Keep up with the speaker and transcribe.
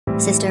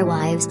Sister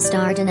Wives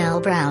star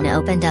Janelle Brown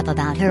opened up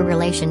about her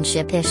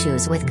relationship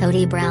issues with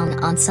Kody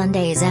Brown on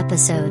Sunday's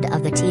episode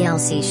of the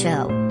TLC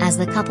show, as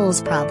the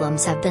couple's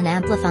problems have been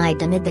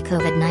amplified amid the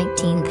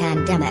COVID-19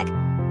 pandemic.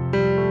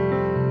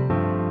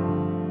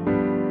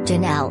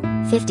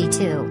 Janelle,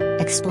 52,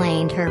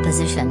 explained her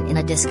position in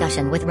a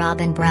discussion with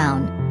Robyn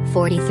Brown,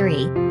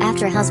 43,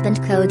 after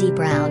husband Kody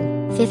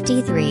Brown,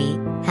 53,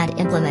 had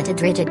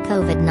implemented rigid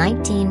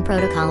COVID-19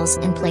 protocols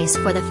in place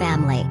for the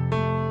family.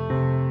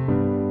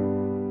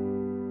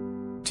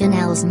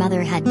 Janelle's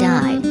mother had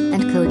died,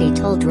 and Kody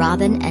told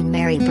Robyn and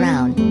Meri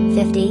Brown,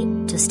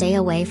 50, to stay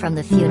away from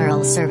the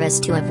funeral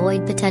service to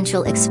avoid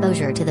potential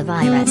exposure to the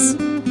virus.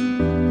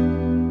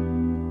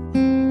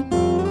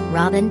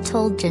 Robyn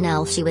told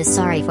Janelle she was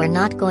sorry for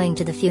not going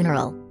to the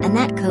funeral, and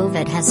that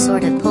COVID has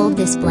sort of pulled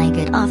this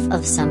blanket off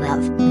of some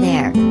of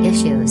their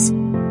issues.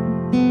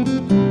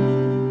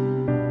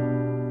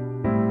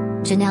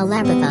 Janelle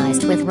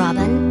empathized with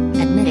Robyn,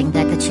 admitting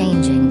that the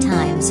changing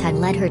times had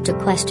led her to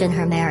question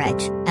her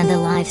marriage, and the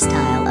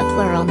lifestyle of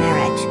plural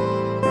marriage.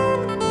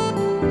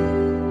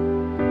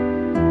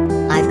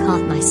 "I've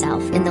caught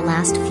myself in the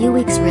last few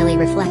weeks really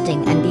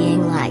reflecting and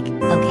being like,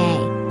 okay,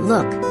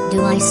 look,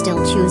 do I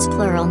still choose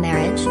plural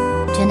marriage?"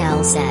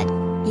 Janelle said.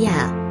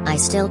 "Yeah, I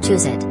still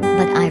choose it,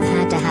 but I've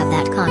had to have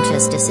that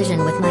conscious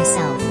decision with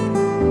myself."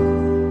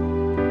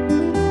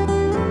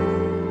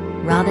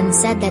 Robyn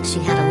said that she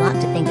had a lot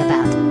to think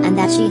about, and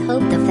that she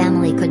hoped the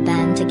family could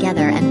band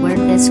together and work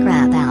this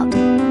crap out.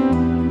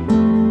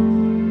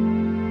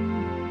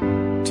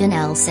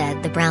 Janelle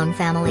said the Brown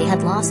family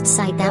had lost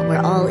sight that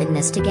we're all in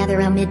this together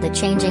amid the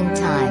changing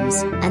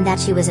times, and that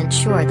she wasn't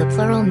sure the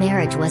plural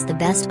marriage was the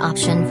best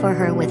option for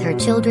her with her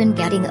children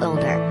getting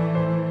older.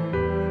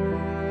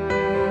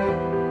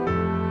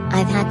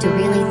 "I've had to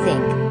really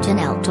think,"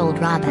 Janelle told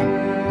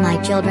Robyn. "My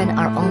children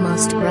are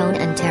almost grown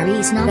and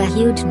Terry's not a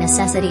huge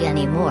necessity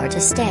anymore to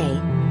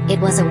stay. It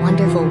was a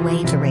wonderful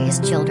way to raise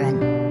children.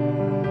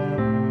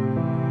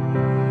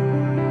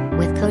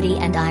 With Kody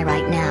and I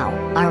right now,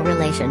 our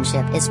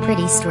relationship is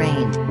pretty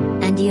strained.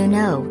 And you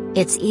know,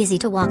 it's easy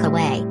to walk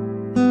away."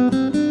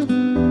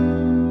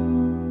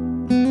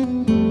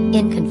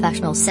 In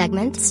confessional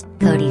segments,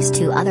 Kody's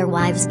two other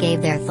wives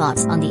gave their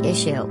thoughts on the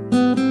issue.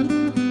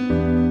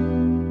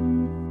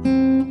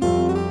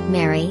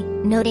 Meri,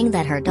 noting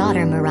that her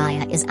daughter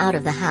Mariah is out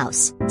of the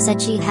house,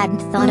 said she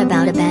hadn't thought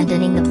about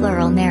abandoning the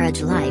plural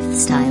marriage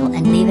lifestyle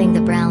and leaving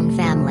the Brown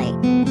family.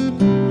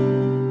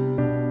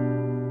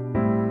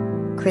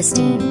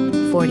 Christine,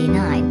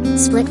 49,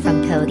 split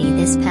from Kody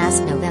this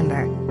past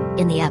November.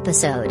 In the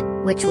episode,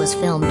 which was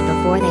filmed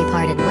before they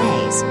parted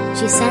ways,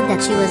 she said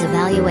that she was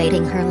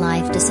evaluating her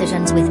life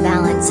decisions with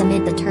balance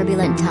amid the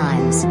turbulent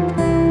times.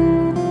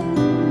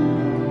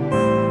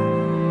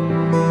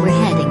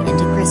 "We're heading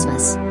into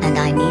Christmas, and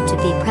I need to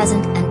be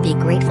present and be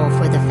grateful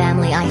for the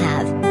family I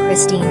have,"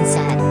 Christine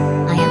said.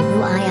 "I am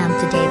who I am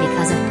today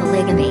because of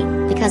polygamy,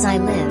 because I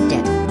lived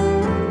it."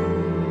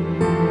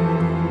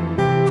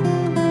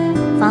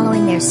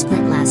 Following their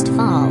split last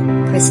fall,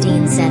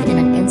 Christine said in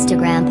an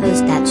Instagram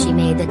post that she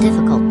made the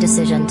difficult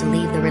decision to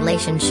leave the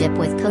relationship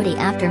with Kody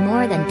after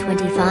more than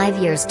 25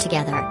 years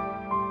together.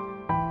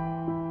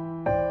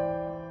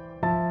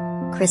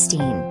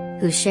 Christine,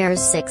 who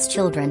shares 6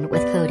 children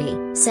with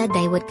Kody, said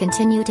they would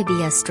continue to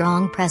be a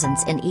strong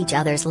presence in each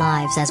other's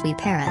lives as we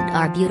parent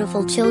our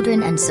beautiful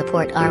children and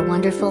support our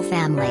wonderful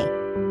family.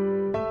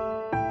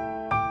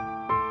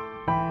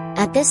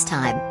 "At this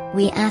time,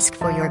 we ask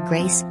for your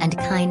grace and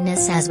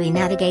kindness as we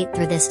navigate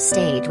through this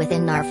stage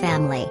within our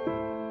family."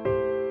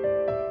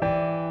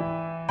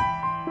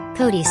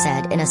 Kody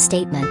said in a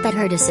statement that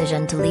her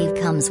decision to leave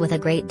comes with a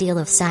great deal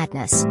of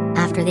sadness,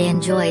 after they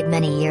enjoyed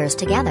many years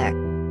together.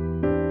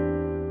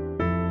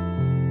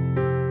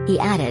 He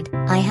added,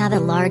 "I have a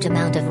large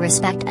amount of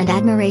respect and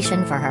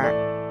admiration for her.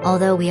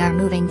 Although we are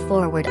moving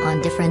forward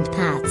on different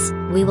paths,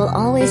 we will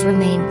always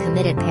remain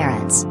committed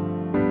parents."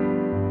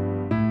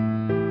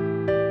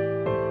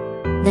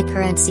 The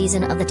current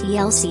season of the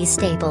TLC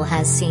staple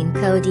has seen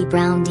Kody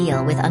Brown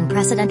deal with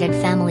unprecedented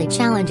family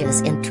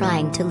challenges in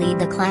trying to lead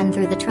the clan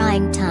through the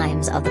trying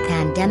times of the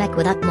pandemic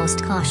with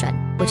utmost caution,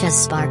 which has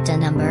sparked a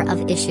number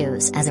of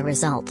issues as a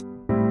result.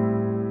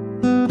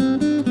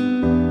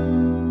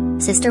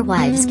 Sister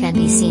Wives can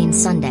be seen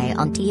Sunday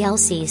on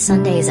TLC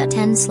Sundays at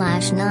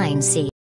 10/9 C.